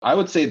I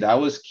would say that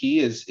was key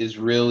is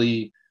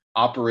really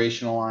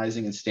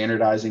operationalizing and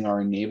standardizing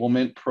our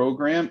enablement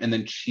program and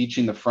then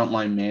teaching the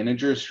frontline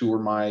managers who were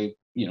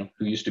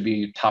who used to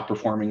be top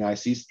performing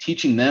ICs,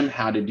 teaching them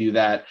how to do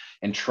that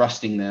and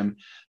trusting them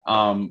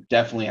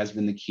definitely has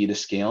been the key to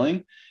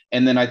scaling.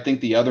 And then I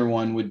think the other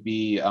one would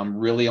be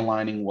really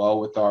aligning well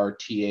with our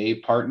TA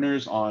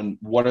partners on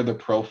what are the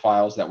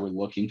profiles that we're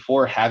looking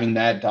for, having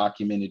that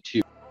documented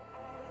too.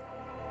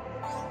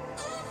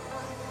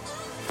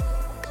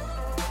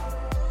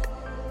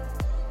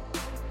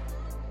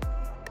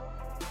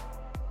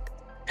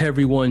 Hey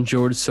everyone,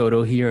 George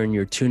Soto here, and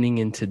you're tuning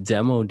into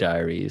Demo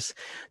Diaries.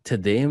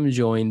 Today I'm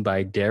joined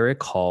by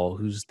Derek Hall,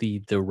 who's the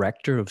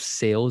Director of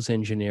Sales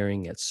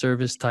Engineering at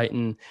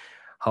ServiceTitan.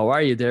 How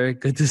are you,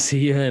 Derek? Good to see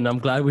you, and I'm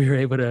glad we were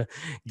able to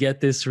get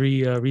this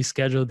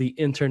rescheduled. The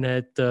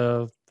internet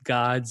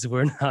gods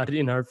were not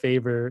in our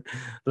favor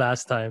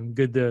last time.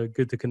 Good to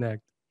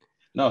connect.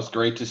 No, it's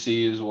great to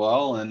see you as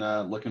well,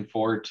 and looking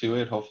forward to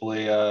it.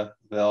 Hopefully,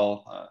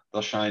 they'll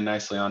shine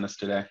nicely on us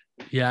today.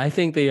 Yeah, I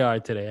think they are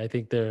today. I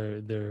think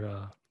they're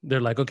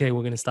like, okay,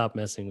 we're gonna stop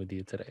messing with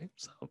you today.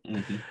 So,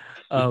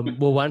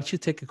 well, why don't you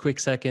take a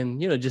quick second,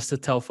 just to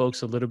tell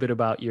folks a little bit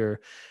about your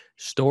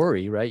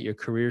story, right? Your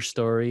career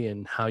story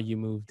and how you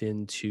moved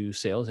into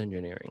sales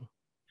engineering.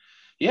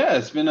 Yeah,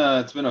 it's been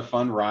a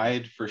fun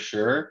ride for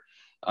sure.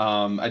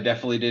 I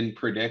definitely didn't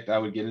predict I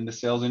would get into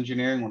sales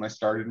engineering when I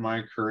started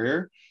my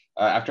career.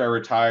 After I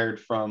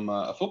retired from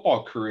a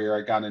football career,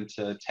 I got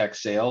into tech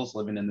sales,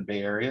 living in the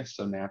Bay Area.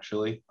 So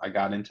naturally, I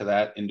got into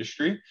that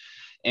industry.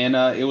 And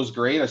it was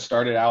great. I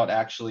started out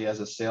actually as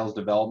a sales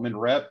development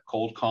rep,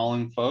 cold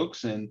calling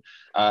folks, and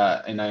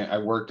I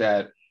worked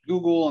at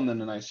Google and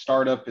then a nice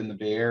startup in the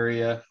Bay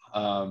Area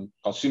called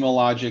Sumo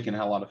Logic, and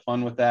had a lot of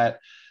fun with that.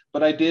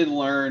 But I did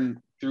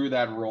learn through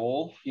that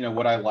role,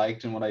 what I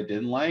liked and what I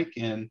didn't like,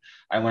 and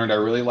I learned I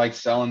really liked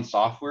selling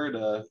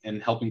software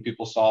and helping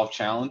people solve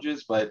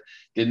challenges, but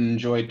didn't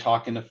enjoy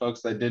talking to folks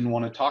that didn't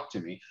want to talk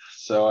to me.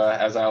 So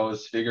as I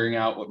was figuring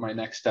out what my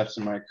next steps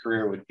in my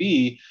career would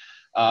be,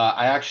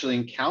 I actually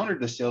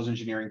encountered the sales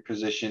engineering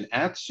position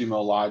at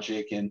Sumo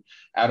Logic, and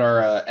at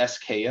our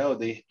SKO,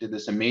 they did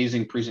this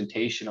amazing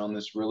presentation on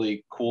this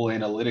really cool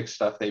analytics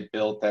stuff they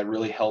built that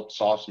really helped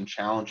solve some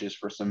challenges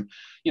for some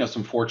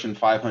Fortune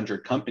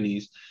 500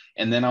 companies.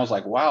 And then I was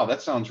like, wow,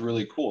 that sounds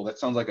really cool. That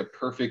sounds like a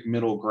perfect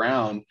middle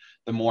ground.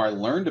 The more I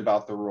learned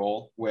about the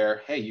role,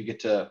 where hey, you get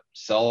to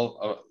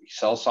sell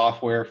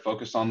software,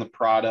 focus on the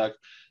product,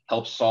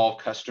 help solve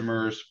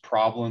customers'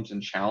 problems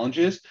and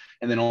challenges,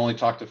 and then only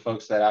talk to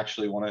folks that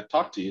actually want to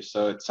talk to you.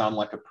 So it sounded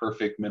like a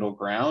perfect middle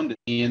ground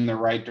in the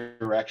right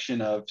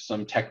direction of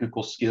some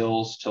technical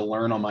skills to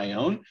learn on my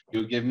own. It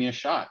would give me a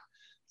shot.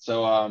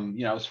 So I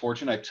was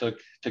fortunate. I took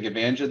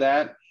advantage of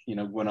that.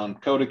 Went on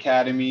Code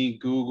Academy,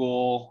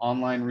 Google,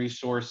 online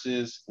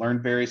resources,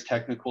 learned various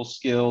technical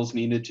skills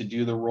needed to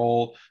do the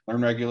role,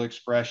 learn regular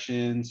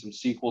expressions, some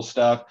SQL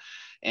stuff,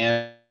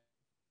 and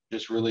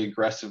just really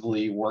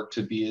aggressively worked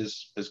to be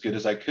as good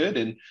as I could,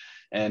 and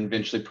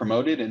eventually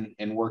promoted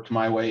and worked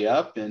my way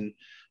up, and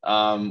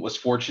was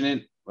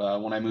fortunate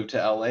when I moved to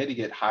LA to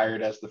get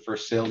hired as the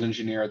first sales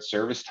engineer at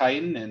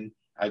ServiceTitan. And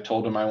I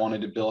told him I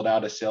wanted to build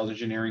out a sales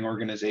engineering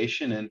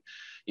organization, and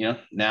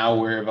now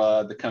where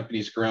the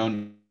company's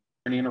grown,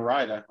 in a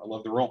ride. I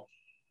love the role.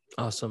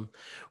 Awesome.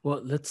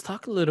 Well, let's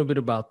talk a little bit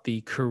about the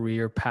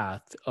career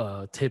path,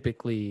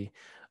 typically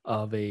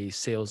of a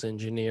sales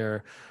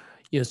engineer.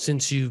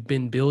 Since you've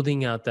been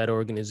building out that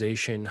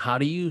organization, how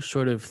do you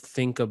sort of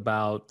think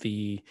about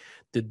the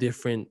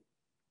different,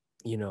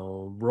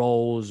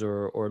 roles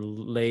or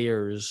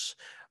layers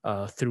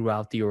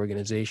throughout the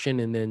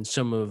organization, and then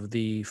some of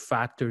the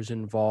factors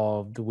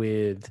involved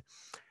with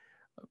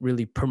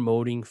really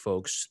promoting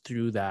folks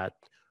through that,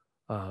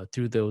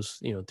 through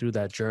those, through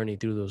that journey,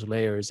 through those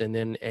layers, and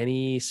then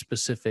any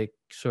specific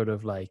sort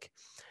of like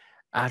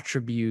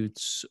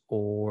attributes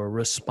or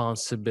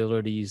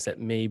responsibilities that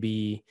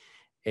maybe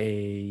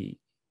a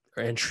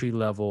entry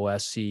level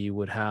SC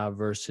would have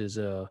versus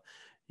a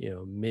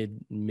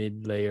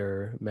mid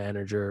layer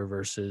manager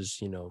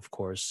versus of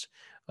course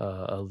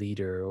a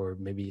leader, or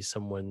maybe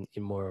someone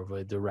in more of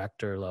a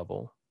director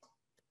level.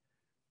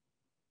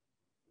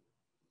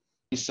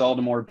 You sell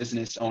to more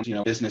business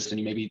owners, business, and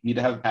you maybe need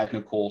to have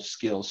technical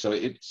skills. So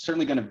it's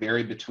certainly going to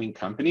vary between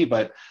company,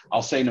 but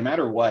I'll say no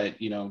matter what,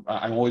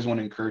 I always want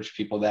to encourage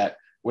people that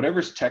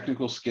whatever's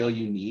technical skill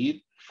you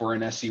need for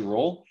an SE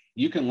role,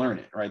 you can learn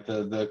it, right?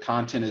 The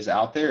content is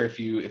out there. If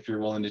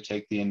you're willing to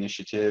take the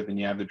initiative and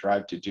you have the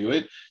drive to do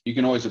it, you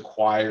can always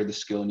acquire the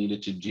skill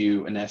needed to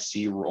do an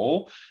SC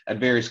role at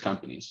various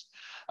companies.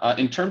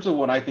 In terms of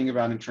what I think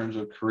about in terms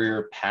of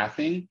career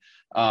pathing,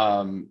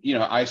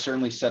 I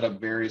certainly set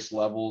up various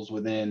levels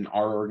within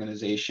our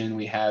organization.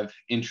 We have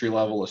entry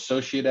level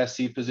associate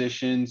SC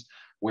positions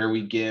where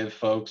we give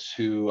folks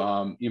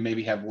who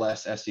maybe have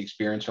less SC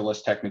experience or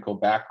less technical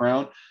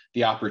background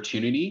the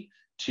opportunity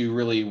to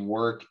really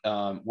work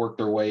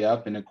their way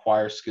up and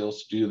acquire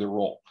skills to do the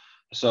role.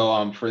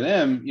 So for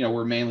them,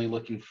 we're mainly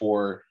looking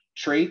for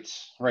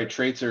Traits, right?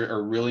 Traits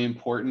are really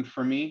important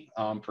for me.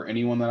 For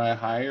anyone that I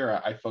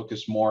hire, I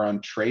focus more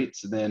on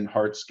traits than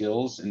hard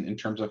skills in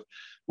terms of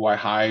who I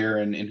hire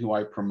and who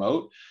I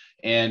promote.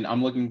 And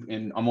I'm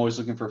always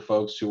looking for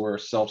folks who are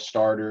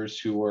self-starters,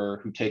 who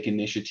take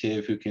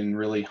initiative, who can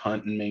really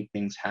hunt and make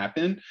things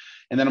happen.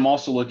 And then I'm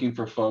also looking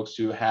for folks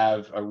who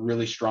have a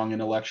really strong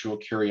intellectual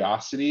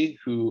curiosity,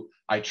 who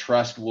I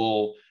trust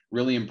will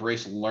really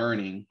embrace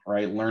learning,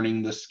 right?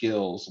 Learning the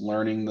skills,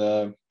 learning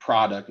the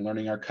product,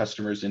 learning our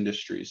customers'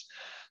 industries.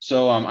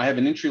 So I have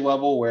an entry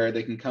level where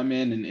they can come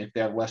in, and if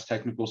they have less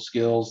technical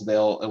skills,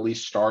 they'll at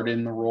least start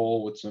in the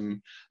role with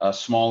some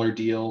smaller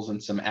deals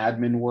and some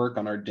admin work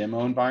on our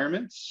demo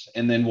environments.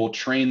 And then we'll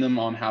train them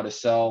on how to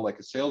sell like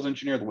a sales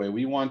engineer the way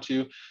we want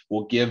to.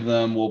 We'll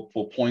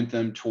point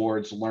them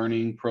towards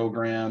learning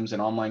programs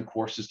and online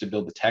courses to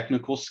build the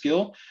technical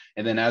skill.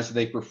 And then as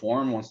they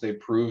perform, once they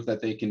prove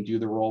that they can do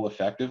the role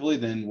effectively,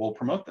 then we'll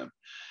promote them.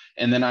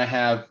 And then I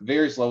have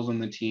various levels in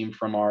the team,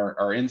 from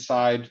our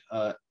inside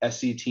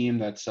SE team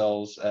that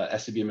sells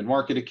SEB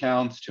mid-market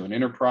accounts, to an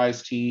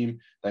enterprise team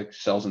that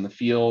sells in the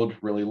field,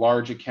 really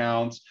large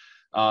accounts.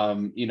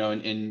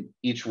 In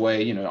each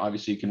way,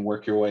 obviously you can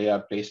work your way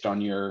up based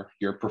on your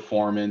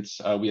performance.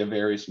 We have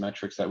various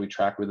metrics that we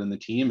track within the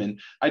team, and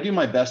I do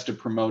my best to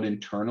promote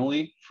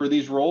internally for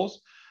these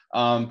roles.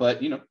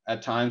 But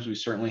at times we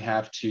certainly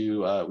have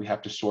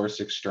to source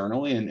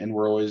externally, and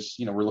we're always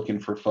we're looking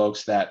for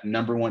folks that,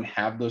 number one,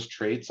 have those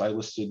traits I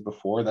listed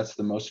before. That's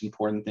the most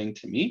important thing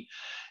to me.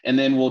 And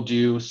then we'll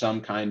do some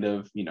kind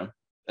of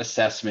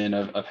assessment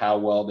of how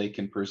well they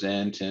can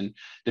present, and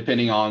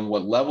depending on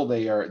what level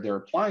they're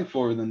applying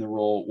for within the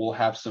role, we'll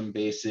have some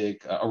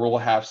basic or we'll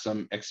have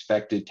some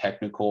expected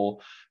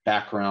technical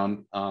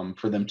background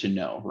for them to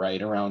know,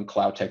 right, around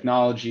cloud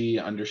technology,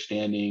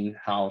 understanding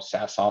how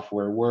SaaS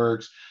software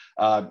works,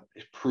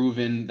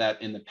 proven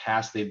that in the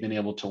past they've been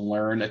able to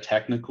learn a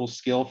technical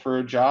skill for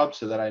a job,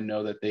 so that I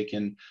know that they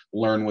can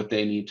learn what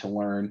they need to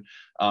learn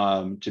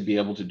to be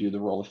able to do the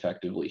role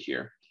effectively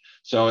here.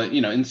 So,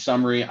 in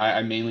summary,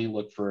 I mainly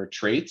look for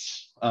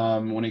traits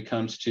when it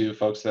comes to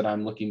folks that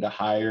I'm looking to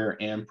hire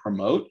and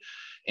promote,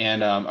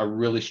 and a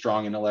really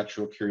strong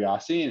intellectual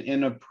curiosity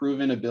and a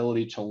proven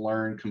ability to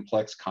learn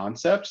complex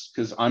concepts,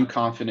 because I'm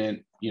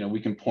confident, we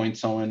can point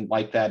someone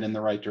like that in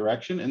the right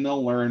direction, and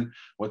they'll learn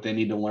what they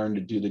need to learn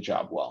to do the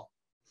job well.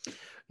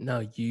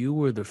 Now, you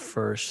were the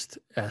first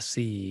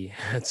SE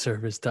at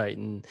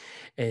ServiceTitan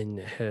and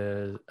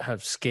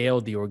have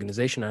scaled the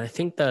organization. And I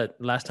think that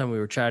last time we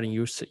were chatting,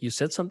 you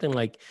said something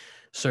like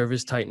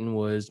ServiceTitan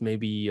was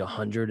maybe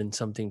 100 and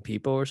something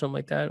people or something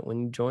like that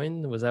when you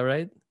joined. Was that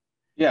right?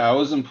 Yeah, I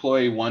was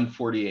employee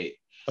 148,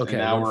 and Okay,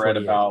 now we're at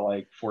 148. about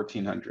like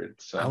 1,400. I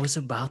So was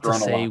about to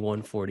grown a say lot.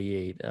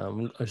 148.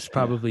 It's Yeah.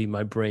 probably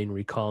my brain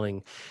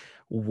recalling.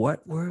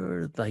 What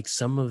were like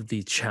some of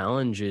the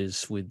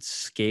challenges with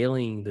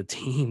scaling the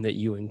team that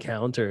you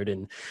encountered,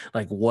 and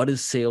like what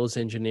does sales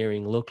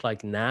engineering look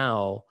like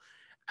now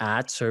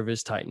at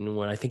ServiceTitan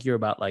when I think you're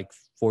about like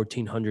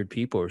 1,400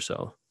 people or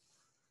so?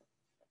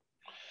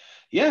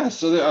 Yeah,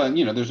 so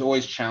there's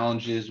always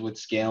challenges with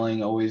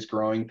scaling, always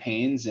growing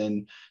pains,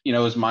 and it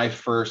was my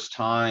first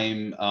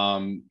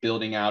time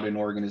building out an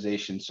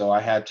organization, so I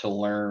had to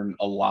learn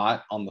a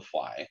lot on the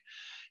fly.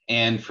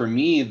 And for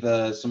me,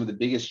 some of the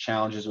biggest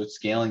challenges with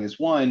scaling is,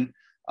 one,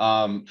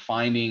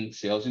 finding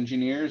sales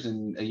engineers,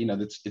 and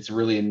it's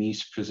really a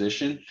niche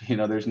position.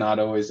 There's not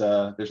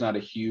a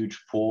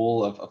huge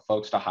pool of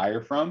folks to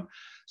hire from.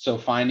 So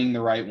finding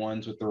the right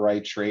ones with the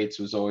right traits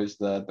was always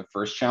the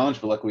first challenge.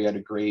 But luckily, we had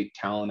a great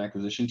talent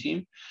acquisition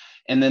team.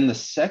 And then the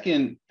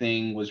second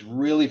thing was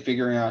really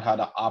figuring out how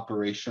to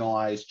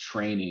operationalize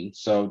training.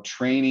 So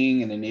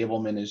training and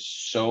enablement is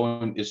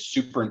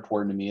super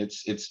important to me.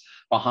 It's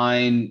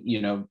behind,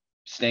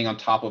 staying on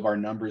top of our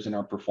numbers and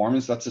our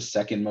performance. That's the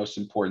second most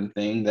important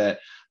thing that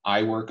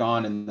I work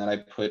on, and that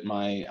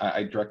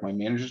I direct my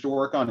managers to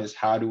work on, is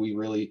how do we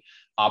really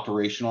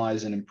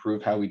operationalize and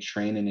improve how we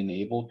train and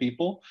enable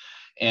people.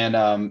 And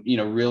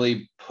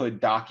really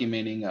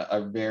documenting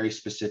a very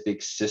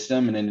specific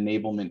system and an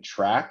enablement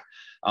track,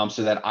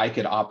 so that I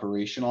could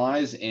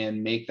operationalize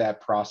and make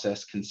that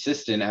process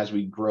consistent as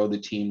we grow the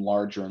team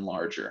larger and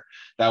larger.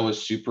 That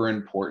was super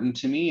important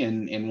to me.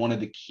 And one of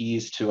the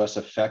keys to us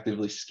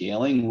effectively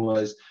scaling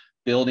was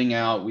building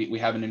out, we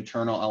have an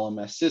internal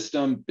LMS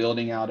system,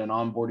 building out an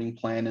onboarding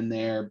plan in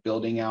there,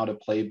 building out a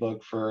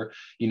playbook for,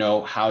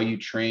 how you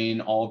train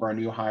all of our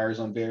new hires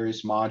on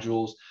various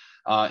modules.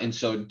 And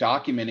so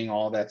documenting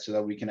all that so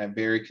that we can have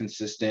very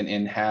consistent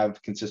and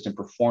have consistent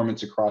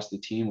performance across the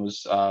team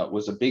was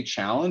a big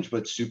challenge,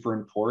 but super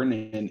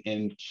important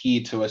and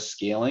key to us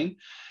scaling.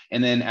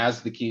 And then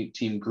as the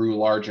team grew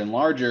larger and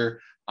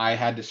larger, I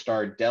had to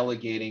start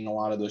delegating a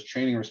lot of those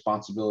training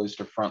responsibilities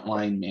to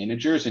frontline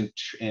managers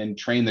and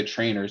train the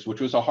trainers, which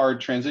was a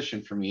hard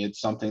transition for me. It's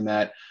something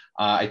that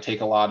I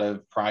take a lot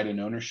of pride and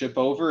ownership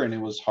over, and it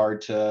was hard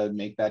to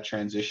make that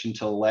transition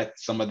to let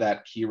some of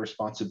that key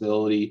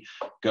responsibility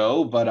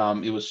go. But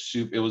it was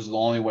the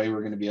only way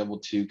we're going to be able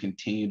to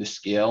continue to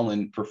scale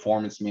and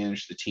performance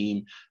manage the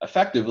team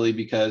effectively,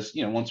 because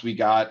once we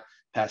got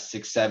past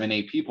 6, 7,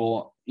 8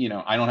 people,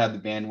 I don't have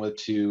the bandwidth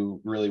to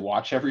really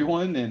watch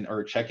everyone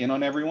or check in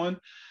on everyone.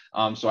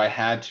 So I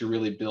had to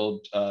really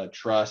build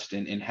trust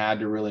and had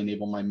to really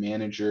enable my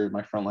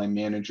frontline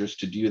managers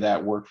to do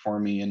that work for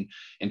me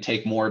and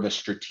take more of a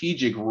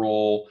strategic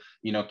role,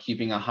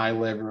 keeping a high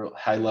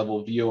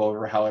level view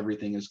over how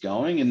everything is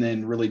going, and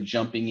then really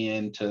jumping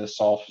in to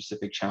solve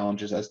specific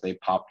challenges as they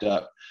popped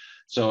up.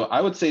 So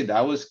I would say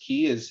that was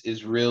key,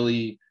 is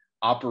really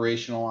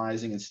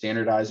operationalizing and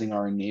standardizing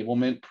our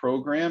enablement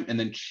program, and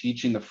then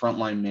teaching the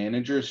frontline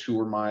managers who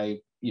were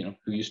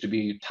who used to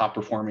be top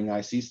performing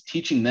ICs,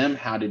 teaching them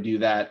how to do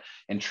that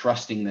and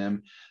trusting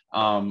them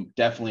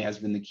definitely has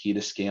been the key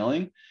to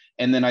scaling.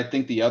 And then I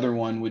think the other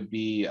one would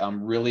be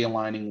really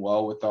aligning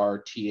well with our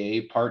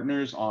TA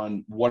partners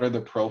on what are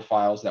the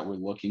profiles that we're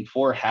looking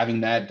for,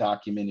 having that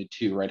documented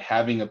too, right?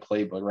 Having a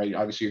playbook, right?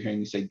 Obviously, you're hearing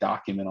me say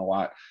document a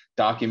lot,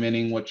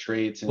 documenting what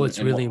traits Well, it's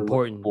really what we're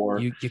looking important. for.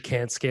 You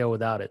can't scale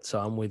without it. So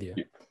I'm with you.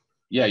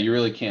 Yeah, you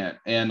really can't.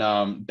 And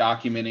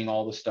documenting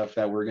all the stuff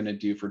that we're going to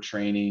do for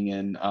training.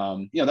 And,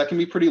 that can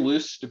be pretty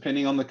loose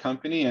depending on the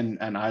company.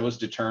 And I was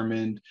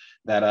determined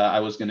that I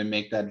was going to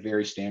make that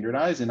very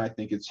standardized. And I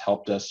think it's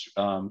helped us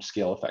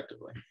scale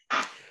effectively.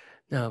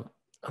 Now,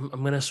 I'm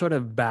going to sort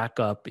of back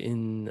up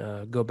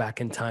go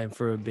back in time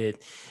for a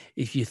bit.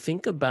 If you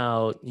think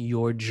about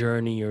your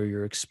journey or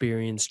your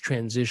experience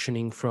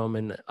transitioning from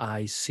an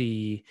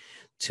IC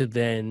to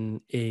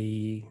then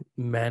a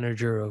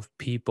manager of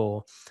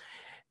people,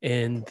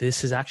 and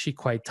this is actually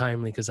quite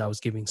timely because I was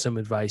giving some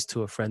advice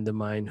to a friend of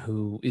mine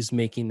who is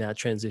making that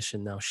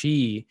transition now.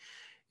 She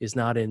is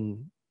not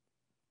in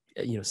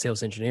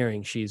sales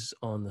engineering, she's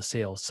on the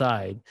sales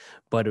side,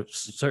 but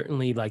it's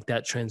certainly like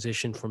that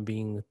transition from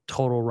being a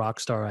total rock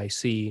star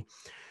IC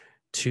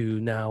to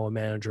now a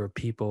manager of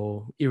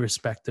people,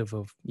 irrespective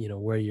of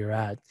where you're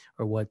at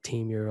or what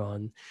team you're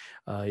on,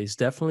 is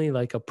definitely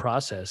like a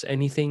process.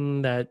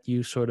 Anything that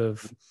you sort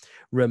of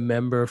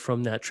remember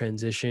from that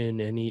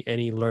transition,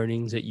 any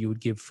learnings that you would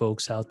give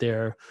folks out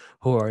there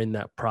who are in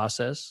that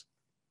process?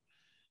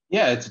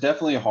 Yeah, it's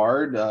definitely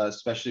hard,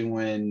 especially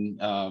when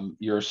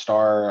you're a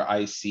star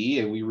IC,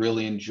 and we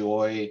really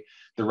enjoy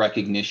the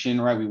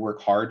recognition, right? We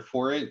work hard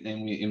for it,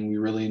 and we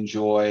really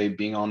enjoy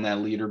being on that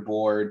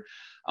leaderboard.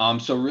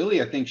 So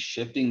really, I think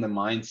shifting the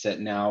mindset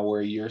now,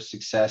 where your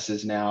success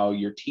is now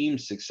your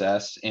team's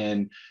success,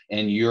 and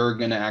you're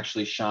going to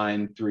actually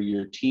shine through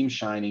your team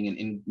shining,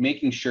 and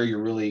making sure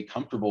you're really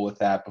comfortable with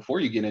that before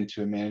you get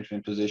into a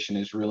management position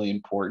is really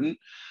important.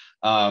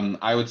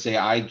 I would say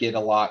I get a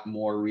lot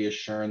more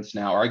reassurance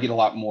now, or I get a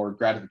lot more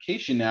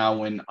gratification now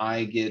when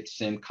I get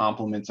sent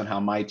compliments on how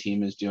my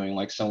team is doing.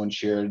 Like someone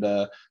shared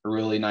a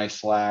really nice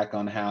Slack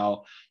on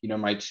how,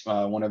 my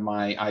one of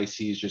my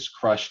ICs just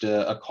crushed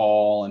a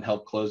call and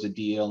helped close a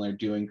deal, and they're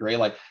doing great.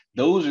 Like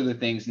those are the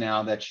things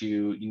now that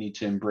you need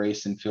to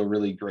embrace and feel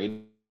really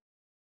great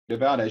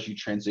about as you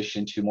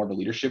transition to more of a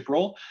leadership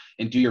role,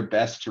 and do your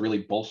best to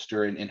really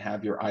bolster and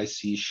have your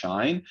IC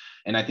shine.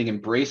 And I think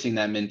embracing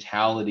that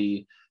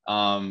mentality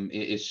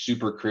is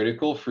super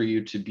critical for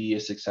you to be a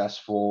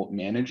successful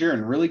manager,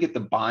 and really get the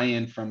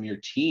buy-in from your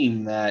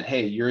team that,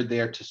 hey, you're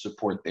there to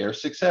support their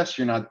success.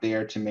 You're not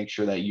there to make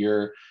sure that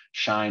you're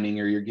shining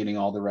or you're getting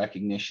all the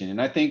recognition.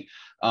 And I think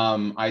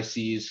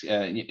ICs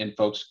and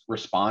folks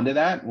respond to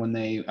that when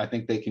I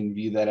think they can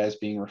view that as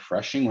being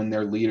refreshing when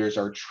their leaders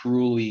are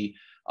truly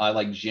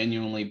like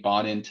genuinely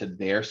bought into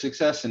their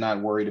success and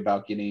not worried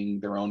about getting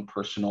their own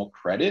personal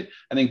credit.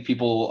 I think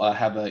people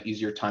have an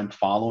easier time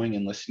following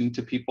and listening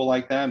to people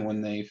like that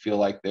when they feel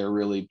like they're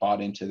really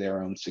bought into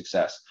their own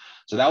success.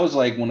 So that was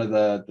like one of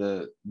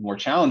the more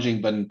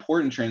challenging but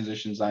important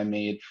transitions I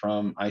made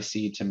from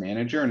IC to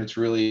manager, and it's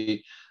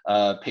really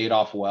paid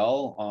off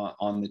well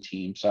on the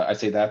team. So I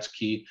say that's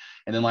key.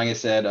 And then, like I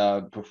said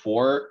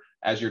before,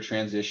 as you're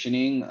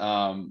transitioning,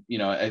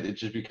 it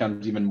just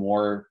becomes even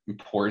more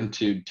important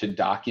to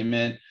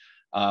document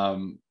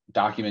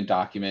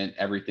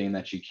everything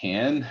that you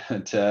can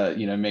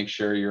to, make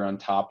sure you're on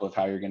top of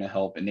how you're going to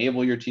help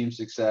enable your team's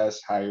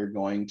success, how you're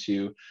going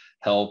to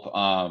help,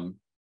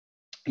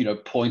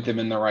 point them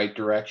in the right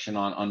direction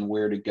on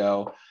where to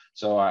go.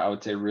 So I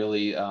would say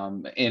really,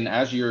 and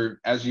as you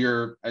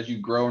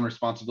grow in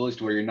responsibilities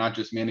to where you're not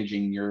just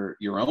managing your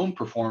own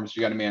performance,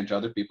 you got to manage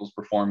other people's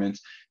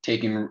performance.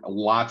 Taking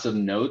lots of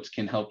notes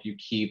can help you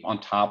keep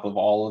on top of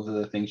all of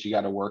the things you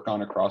got to work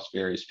on across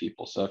various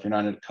people. So if you're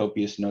not a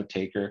copious note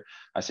taker,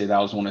 I say that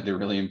was one of the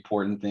really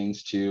important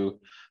things to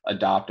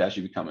adopt as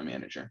you become a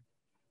manager.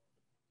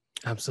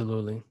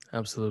 Absolutely.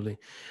 Absolutely.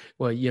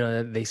 Well,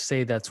 they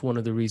say that's one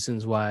of the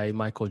reasons why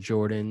Michael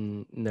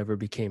Jordan never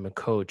became a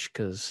coach,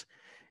 because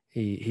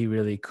he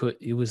really could.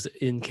 He was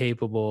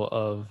incapable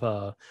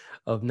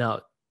of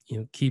not,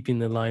 keeping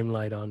the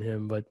limelight on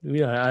him. But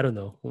yeah, I don't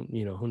know.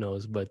 Who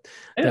knows? But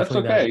Yeah, it's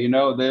definitely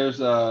that. okay.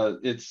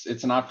 There's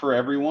it's not for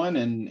everyone,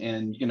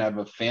 and you can have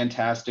a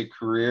fantastic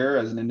career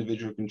as an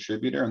individual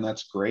contributor, and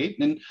that's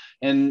great.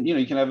 And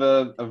you can have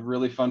a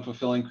really fun,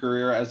 fulfilling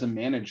career as a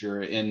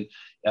manager, and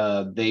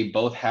they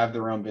both have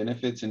their own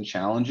benefits and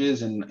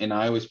challenges. And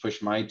I always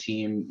push my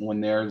team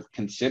when they're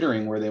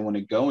considering where they want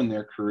to go in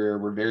their career.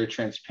 We're very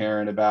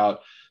transparent about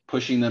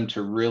pushing them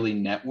to really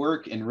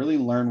network and really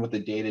learn what the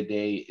day to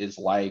day is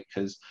like,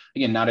 because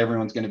again, not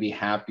everyone's going to be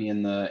happy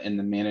in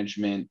the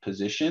management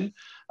position.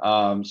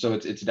 So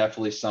it's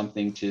definitely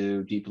something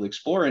to deeply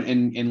explore,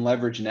 and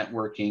leverage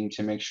networking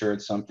to make sure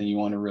it's something you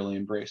want to really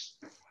embrace.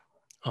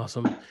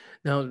 Awesome.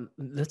 Now,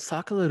 let's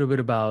talk a little bit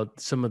about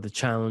some of the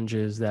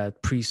challenges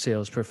that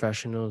pre-sales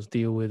professionals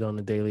deal with on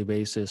a daily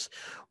basis.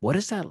 What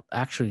does that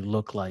actually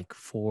look like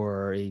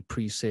for a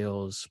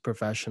pre-sales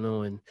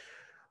professional? And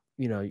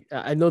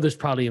I know there's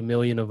probably a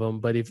million of them,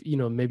 but if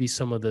maybe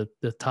some of the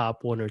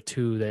top one or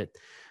two that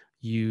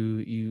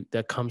you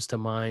that comes to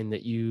mind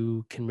that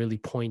you can really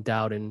point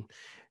out and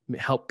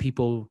help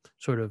people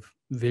sort of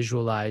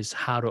visualize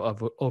how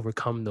to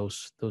overcome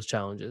those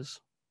challenges.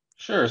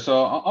 Sure.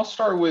 So I'll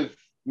start with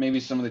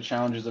maybe some of the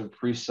challenges of a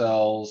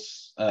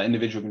pre-sales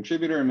individual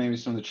contributor, and maybe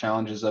some of the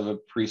challenges of a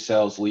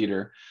pre-sales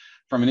leader.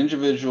 From an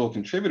individual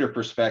contributor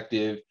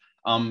perspective,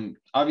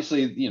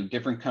 obviously,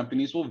 different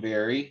companies will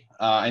vary.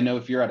 I know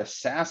if you're at a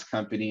SaaS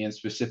company, and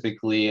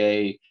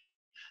specifically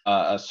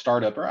a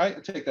startup, or I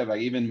take that back,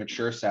 even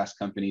mature SaaS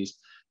companies,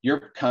 you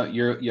have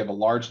a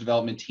large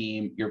development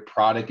team. Your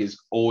product is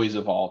always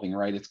evolving,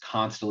 right? It's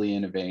constantly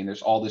innovating.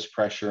 There's all this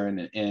pressure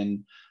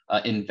and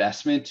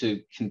investment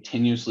to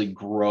continuously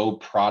grow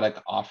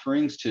product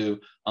offerings, to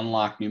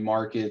unlock new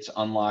markets,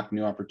 unlock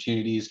new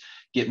opportunities,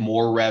 get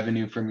more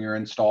revenue from your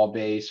install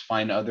base,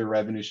 find other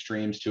revenue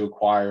streams to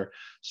acquire.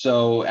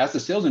 So as a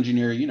sales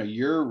engineer,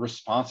 you're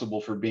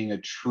responsible for being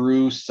a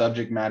true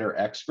subject matter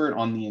expert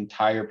on the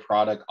entire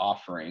product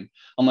offering,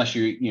 unless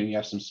you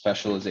have some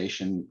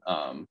specialization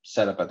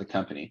set up at the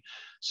company.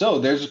 So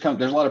there's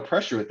a lot of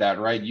pressure with that,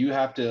 right? You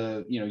have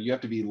to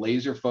be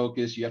laser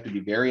focused. You have to be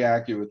very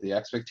accurate with the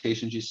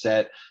expectations you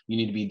set. You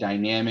need to be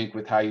dynamic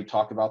with how you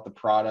talk about the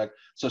product.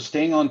 So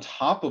staying on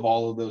top of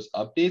all of those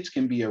updates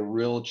can be a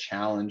real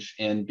challenge,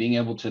 and being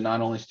able to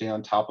not only stay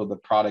on top of the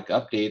product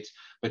updates,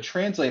 but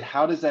translate,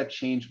 how does that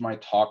change my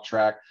talk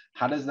track?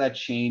 How does that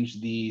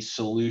change the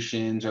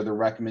solutions or the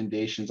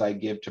recommendations I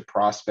give to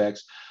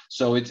prospects?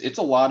 So it's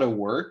a lot of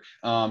work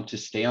to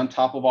stay on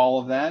top of all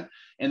of that.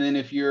 And then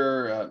if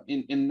you're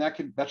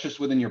that's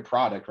just within your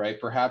product, right?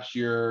 Perhaps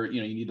you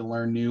need to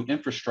learn new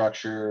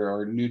infrastructure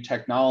or new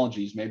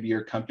technologies. Maybe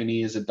your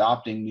company is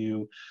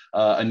adopting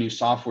a new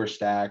software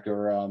stack,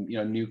 or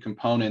new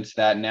components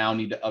that now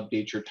need to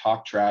update your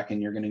talk track,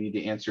 and you're going to need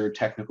to answer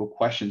technical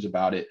questions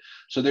about it.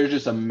 So there's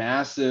just a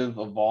massive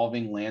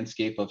evolving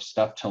landscape of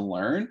stuff to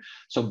learn.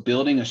 So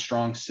building a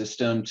strong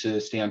system to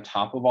stay on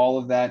top of all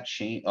of that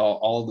change,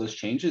 all of those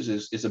changes,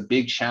 is a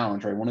big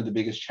challenge, right? One of the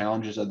biggest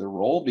challenges of the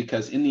role,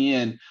 because in the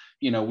end,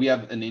 we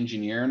have an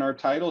engineer in our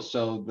title,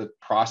 so the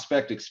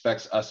prospect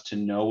expects us to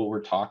know what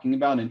we're talking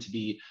about and to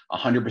be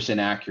 100%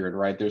 accurate,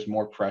 right? There's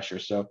more pressure.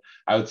 So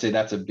I would say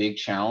that's a big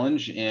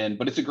challenge,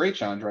 but it's a great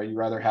challenge, right? You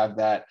rather have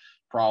that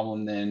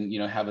problem than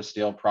have a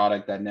stale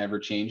product that never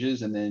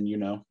changes, and then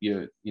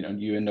you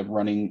end up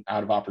running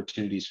out of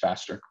opportunities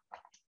faster.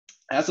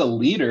 As a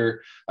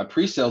leader, a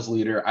pre-sales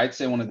leader, I'd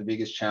say one of the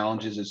biggest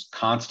challenges is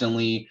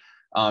constantly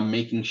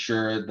making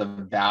sure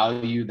the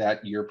value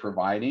that you're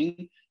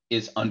providing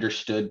is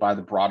understood by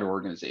the broader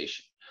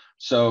organization.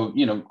 So,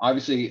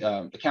 obviously,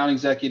 account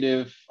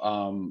executive,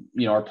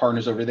 our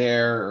partners over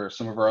there, or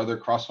some of our other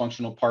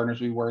cross-functional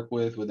partners we work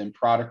with within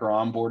product or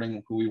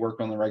onboarding, who we work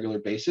on a regular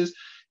basis,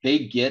 they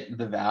get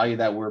the value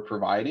that we're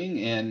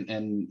providing,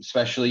 and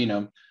especially,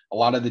 a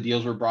lot of the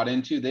deals we're brought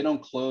into, they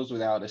don't close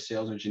without a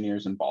sales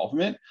engineer's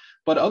involvement.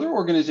 But other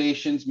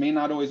organizations may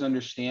not always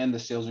understand the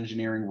sales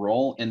engineering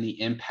role and the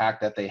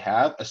impact that they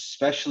have,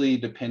 especially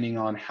depending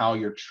on how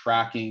you're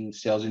tracking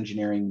sales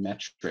engineering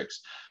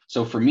metrics.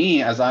 So for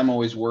me, as I'm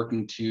always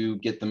working to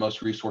get the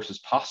most resources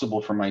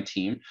possible for my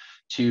team,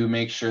 to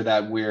make sure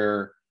that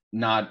we're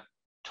not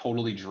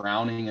totally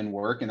drowning in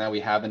work, and that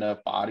we have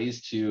enough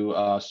bodies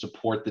to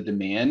support the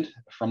demand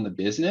from the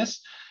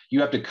business, you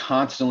have to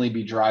constantly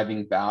be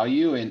driving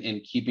value,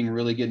 and keeping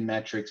really good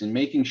metrics, and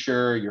making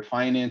sure your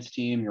finance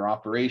team, your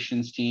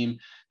operations team,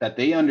 that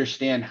they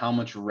understand how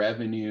much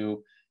revenue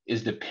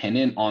is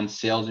dependent on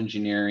sales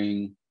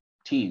engineering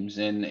teams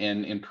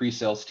and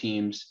pre-sales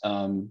teams,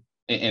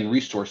 and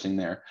resourcing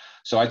there.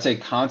 So I'd say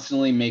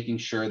constantly making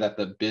sure that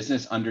the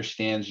business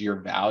understands your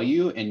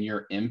value and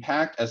your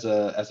impact as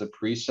a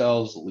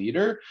pre-sales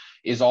leader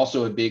is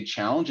also a big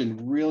challenge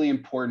and really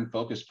important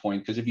focus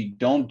point. Because if you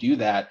don't do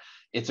that,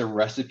 it's a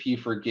recipe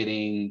for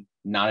getting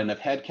not enough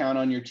headcount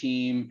on your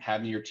team,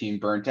 having your team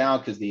burnt out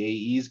because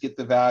the AEs get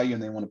the value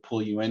and they want to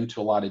pull you into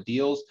a lot of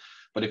deals.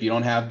 But if you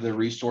don't have the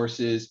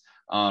resources,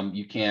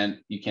 you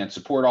can't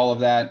support all of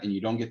that, and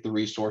you don't get the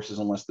resources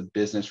unless the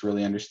business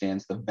really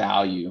understands the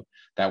value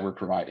that we're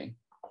providing.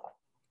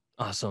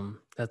 Awesome.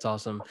 That's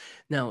awesome.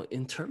 Now,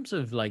 in terms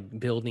of like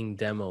building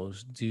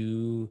demos,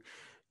 do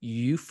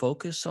you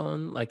focus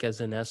on, like as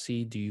an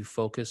SE, do you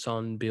focus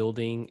on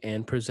building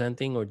and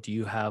presenting, or do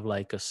you have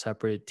like a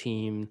separate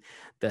team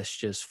that's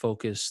just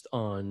focused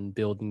on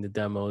building the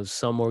demos?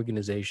 Some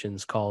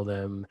organizations call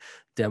them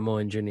demo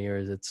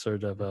engineers. It's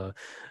sort of a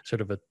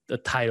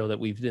title that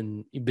we've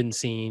been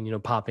seeing,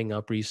 popping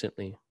up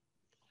recently.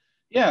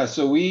 Yeah,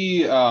 so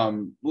we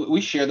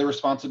share the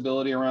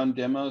responsibility around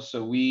demos.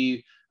 So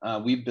we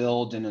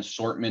build an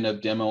assortment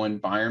of demo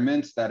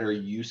environments that are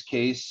use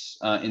case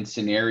and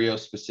scenario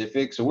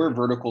specific. So we're a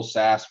vertical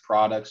SaaS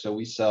product, so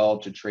we sell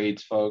to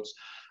trades folks,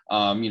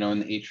 in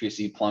the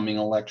HVAC, plumbing,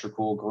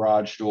 electrical,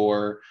 garage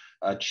door,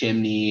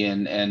 chimney,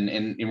 and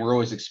we're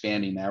always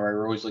expanding that, right?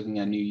 We're always looking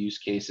at new use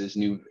cases,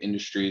 new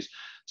industries.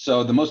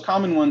 So the most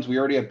common ones, we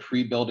already have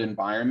pre-built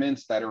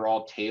environments that are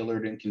all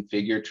tailored and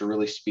configured to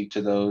really speak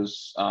to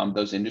those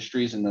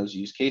industries and those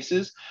use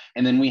cases.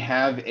 And then we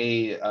have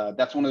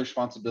that's one of the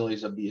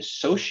responsibilities of the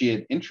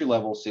associate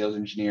entry-level sales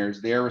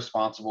engineers. They're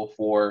responsible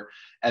for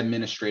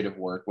administrative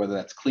work, whether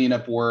that's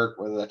cleanup work,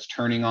 whether that's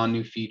turning on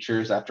new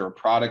features after a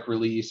product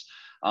release,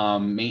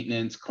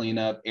 maintenance,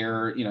 cleanup,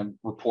 error,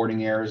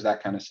 reporting errors,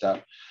 that kind of stuff.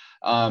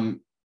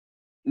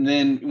 And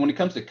then when it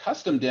comes to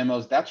custom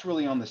demos, that's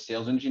really on the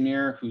sales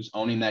engineer who's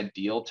owning that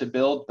deal to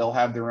build. They'll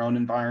have their own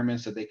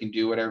environments that they can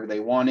do whatever they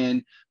want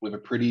in. We have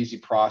a pretty easy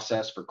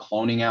process for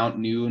cloning out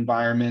new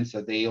environments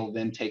that they'll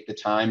then take the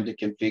time to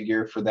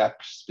configure for that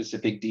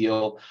specific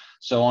deal.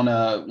 So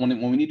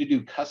when we need to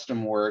do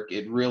custom work,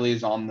 it really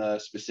is on the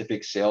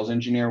specific sales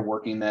engineer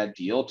working that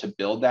deal to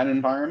build that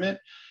environment.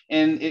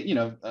 And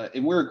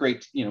and we're a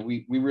great,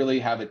 we really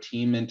have a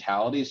team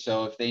mentality.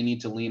 So if they need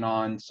to lean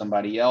on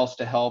somebody else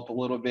to help a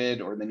little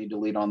bit, or they need to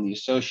lean on the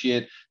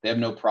associate, they have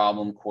no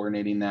problem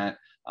coordinating that.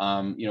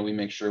 We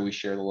make sure we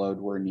share the load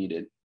where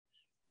needed.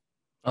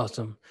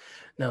 Awesome.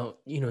 Now,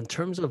 in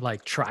terms of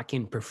like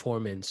tracking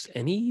performance,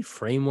 any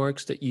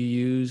frameworks that you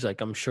use? Like,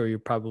 I'm sure you're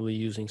probably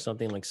using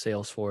something like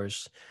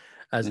Salesforce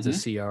as the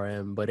Mm-hmm.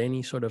 CRM, but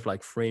any sort of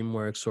like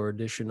frameworks or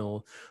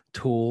additional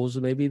tools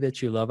maybe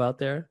that you love out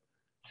there?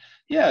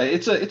 Yeah,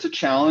 it's a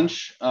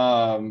challenge,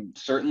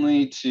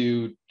 certainly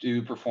to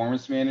do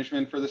performance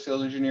management for the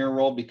sales engineer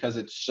role because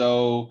it's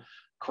so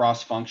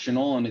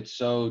cross-functional and it's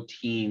so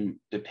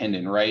team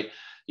dependent, right?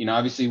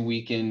 Obviously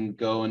we can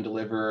go and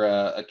deliver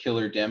a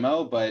killer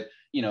demo, but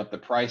if the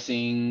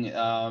pricing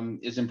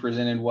isn't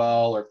presented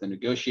well, or if the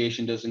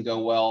negotiation doesn't go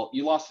well,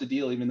 you lost the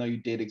deal even though you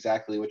did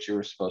exactly what you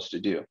were supposed to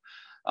do.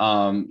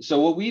 So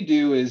what we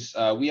do is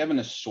we have an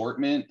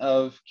assortment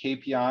of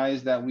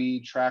KPIs that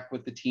we track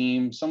with the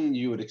team. Some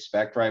you would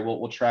expect, right?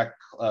 We'll track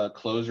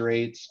close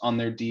rates on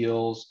their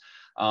deals,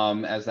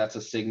 as that's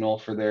a signal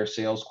for their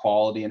sales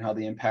quality and how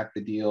they impact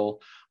the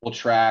deal. We'll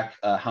track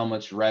how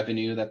much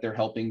revenue that they're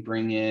helping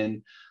bring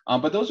in.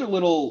 But those are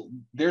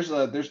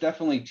there's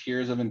definitely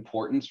tiers of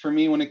importance for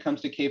me when it comes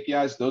to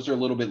KPIs. Those are a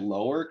little bit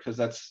lower because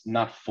that's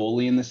not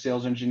fully in the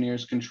sales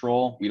engineer's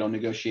control. We don't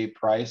negotiate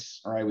price,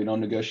 all right? We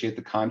don't negotiate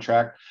the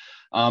contract.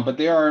 But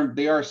they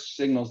are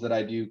signals that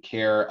I do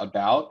care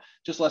about,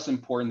 just less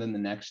important than the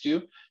next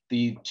two.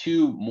 The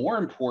two more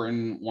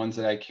important ones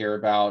that I care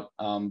about,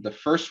 the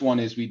first one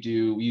is we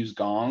use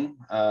Gong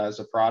as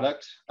a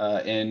product,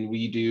 and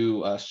we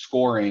do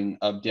scoring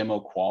of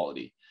demo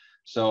quality.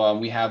 So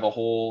we have a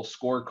whole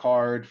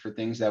scorecard for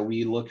things that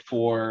we look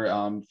for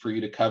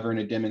you to cover in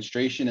a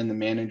demonstration, and the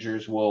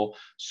managers will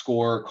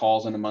score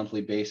calls on a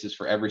monthly basis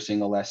for every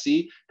single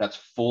SE. That's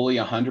fully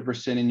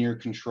 100% in your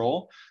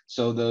control.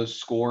 So those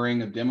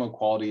scoring of demo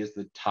quality is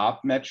the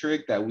top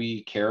metric that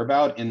we care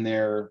about in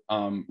their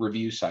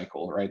review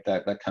cycle, right?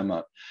 That come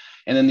up.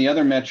 And then the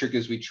other metric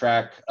is we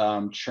track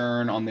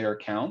churn on their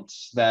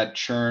accounts that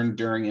churn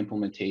during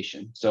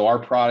implementation. So our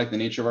product, the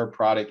nature of our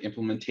product,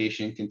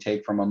 implementation can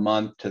take from a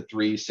month to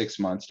 3-6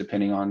 months,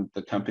 depending on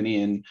the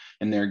company and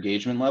their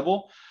engagement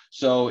level.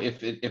 So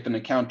if an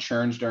account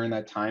churns during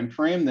that time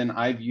frame, then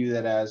I view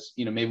that as,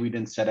 maybe we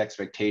didn't set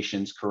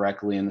expectations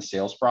correctly in the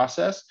sales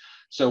process.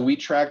 So we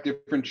track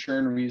different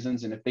churn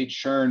reasons, and if they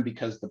churn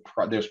because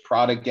there's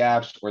product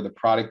gaps or the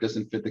product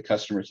doesn't fit the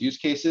customer's use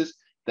cases,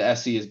 the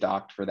SE is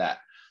docked for that.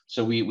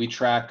 So we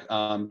track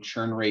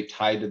churn rate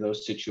tied to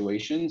those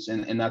situations,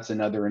 and that's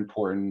another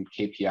important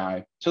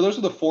KPI. So those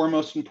are the four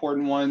most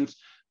important ones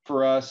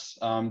for us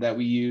that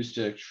we use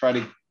to try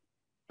to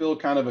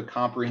build kind of a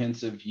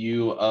comprehensive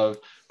view of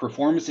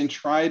performance and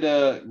try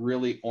to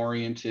really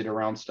orient it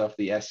around stuff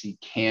the SE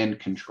can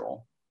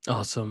control.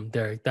 Awesome,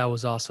 Derek. That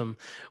was awesome.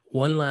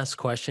 One last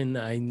question.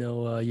 I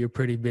know you're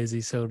pretty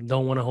busy, so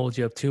don't want to hold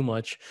you up too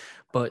much.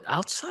 But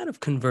outside of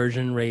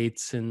conversion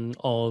rates and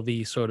all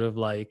the sort of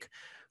like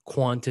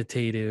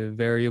quantitative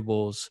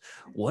variables,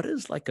 what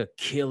does like a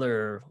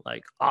killer,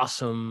 like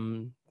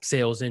awesome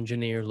sales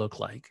engineer look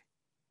like?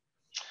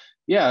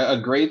 Yeah, a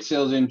great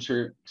sales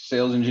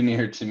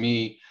engineer to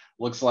me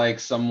looks like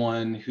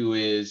someone who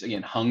is,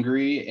 again,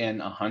 hungry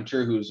and a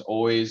hunter, who's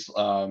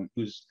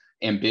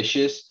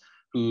ambitious,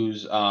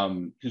 who's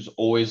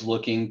always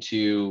looking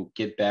to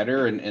get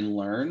better and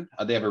learn.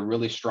 They have a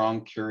really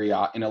strong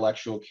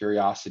intellectual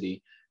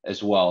curiosity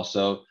as well.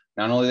 So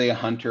not only are they a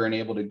hunter and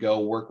able to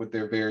go work with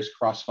their various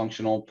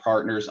cross-functional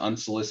partners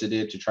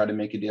unsolicited to try to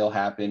make a deal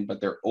happen, but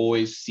they're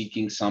always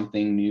seeking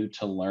something new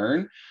to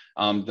learn.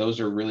 Those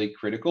are really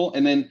critical.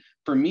 And then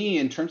for me,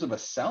 in terms of a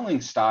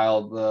selling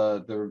style,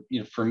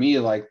 for me,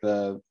 like,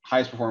 the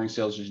highest performing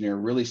sales engineer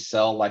really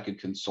sell like a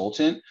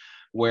consultant,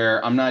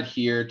 where I'm not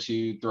here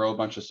to throw a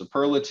bunch of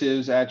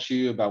superlatives at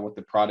you about what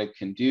the product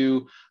can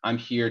do. I'm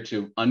here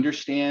to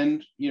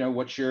understand,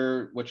 what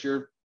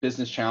your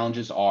business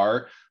challenges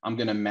are. I'm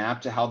going to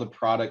map to how the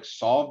product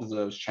solves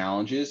those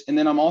challenges. And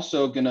then I'm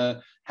also going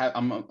to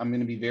I'm going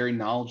to be very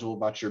knowledgeable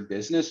about your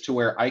business, to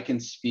where I can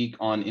speak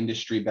on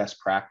industry best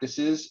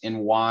practices and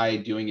why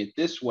doing it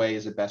this way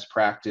is a best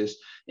practice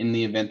in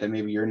the event that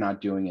maybe you're not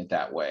doing it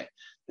that way.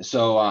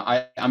 So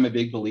I'm a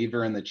big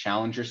believer in the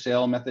challenger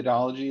sale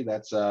methodology.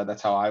 That's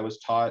how I was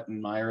taught in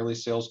my early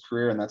sales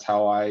career, and that's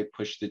how I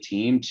push the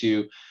team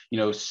to,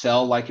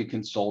 sell like a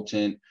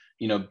consultant,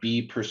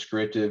 be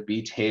prescriptive,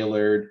 be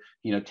tailored,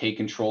 take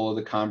control of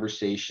the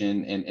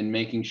conversation, and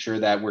making sure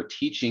that we're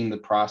teaching the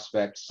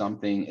prospect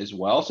something as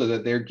well, so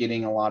that they're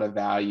getting a lot of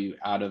value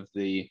out of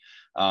the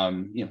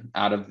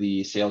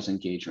sales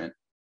engagement.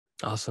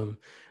 Awesome.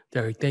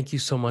 Derek, thank you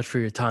so much for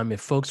your time.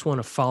 If folks want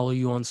to follow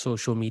you on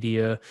social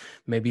media,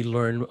 maybe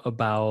learn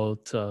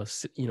about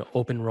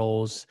open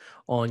roles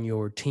on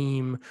your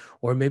team,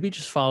 or maybe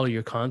just follow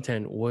your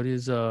content, what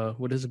is a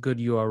good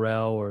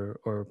URL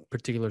or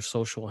particular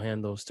social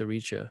handles to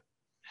reach you?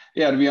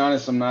 Yeah, to be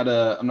honest, I'm not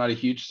a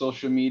huge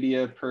social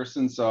media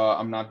person, so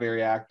I'm not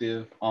very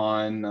active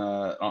on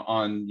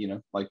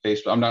like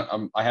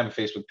Facebook. I have a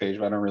Facebook page,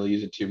 but I don't really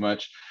use it too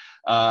much.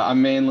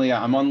 I'm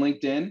on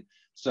LinkedIn,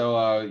 so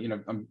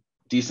I'm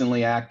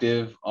decently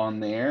active on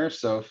there.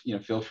 So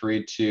feel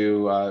free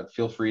to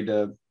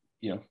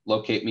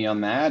locate me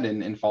on that,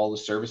 and follow the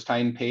Service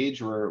Titan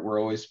page. We're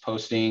always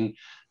posting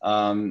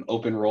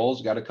open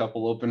roles. Got a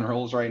couple open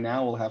roles right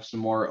now. We'll have some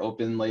more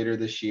open later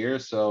this year.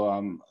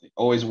 So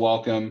always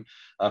welcome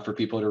for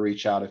people to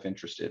reach out if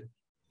interested.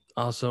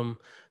 Awesome.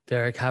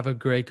 Derek, have a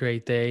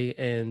great day,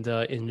 and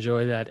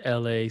enjoy that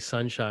LA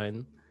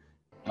sunshine.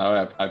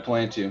 I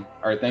plan to.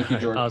 All right. Thank you, All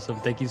right, George. awesome.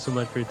 Thank you so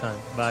much for your time.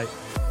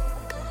 Bye.